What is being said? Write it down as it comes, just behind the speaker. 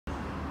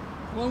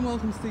Hello and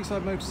welcome to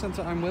Deeside Motor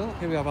Centre. I'm Will.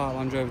 Here we have our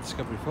Land Rover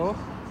Discovery 4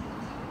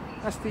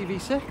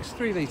 SDV6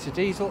 3 litre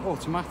diesel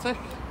automatic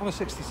on a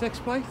 66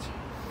 plate,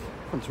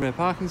 front and rear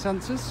parking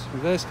sensors,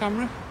 reverse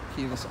camera,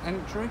 keyless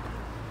entry,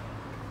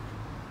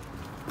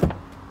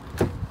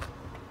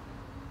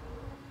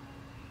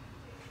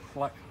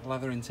 black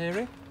leather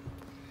interior,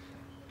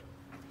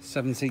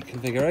 7-seat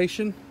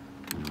configuration,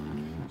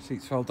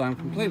 seats fold down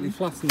completely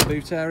flat in the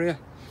boot area.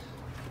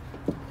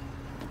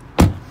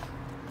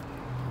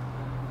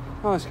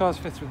 Oh, this car's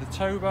fitted with a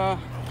tow bar,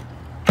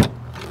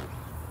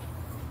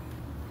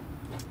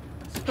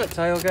 split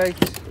tailgate,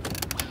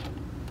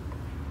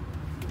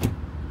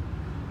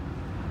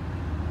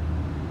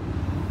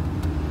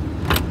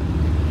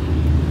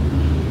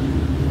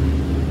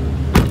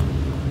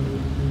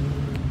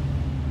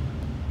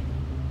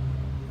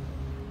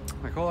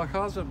 like all our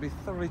cars, will be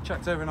thoroughly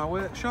checked over in our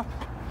workshop.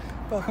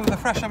 It'll come with a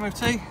fresh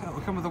MOT, it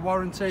will come with a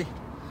warranty.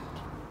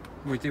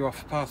 We do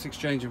offer part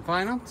exchange and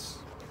finance.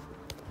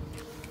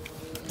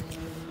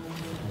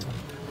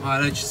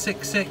 Mileage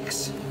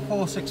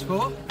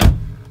 66464.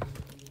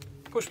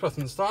 Push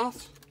button start.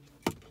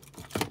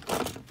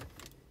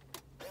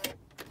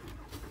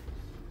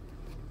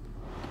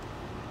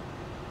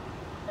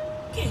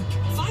 Cake,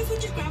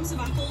 500 grams of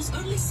apples,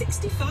 only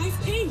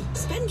 65p.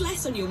 Spend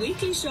less on your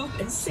weekly shop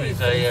and save.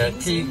 There's a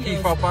key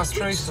fob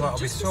battery, so that'll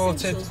be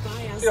sorted.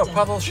 You've got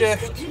paddle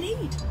shift,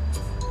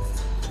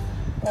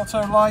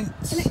 auto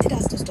lights, selected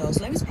Asda stores,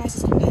 lowest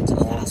prices compared to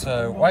other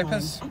auto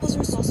wipers, apples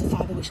are a source of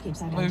fibre which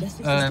keeps our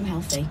digestive system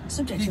healthy.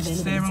 Subject to heated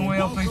availability. steering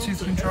wheel,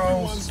 Bluetooth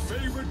controls,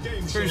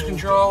 cruise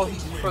control,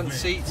 front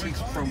seats,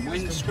 heated front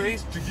windscreen.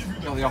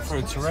 Got the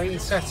off-road terrain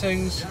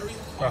settings,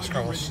 grass,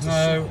 gravel,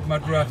 snow,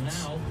 mud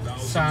ruts,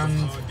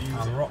 sand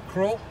and rock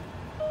crawl.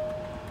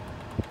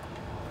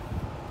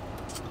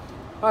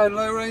 High and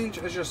low range,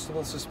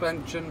 adjustable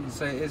suspension,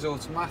 so it is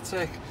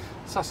automatic,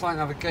 satellite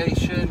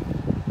navigation,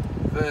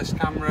 reverse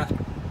camera,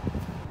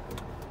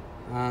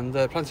 and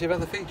plenty of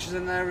other features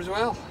in there as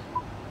well.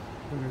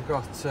 And we've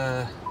got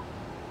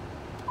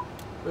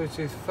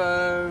Bluetooth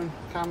phone,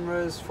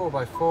 cameras,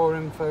 4x4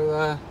 info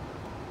there.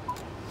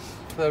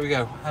 So there we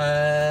go.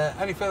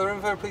 Any further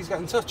info, please get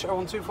in touch.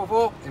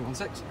 01244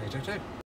 816 802.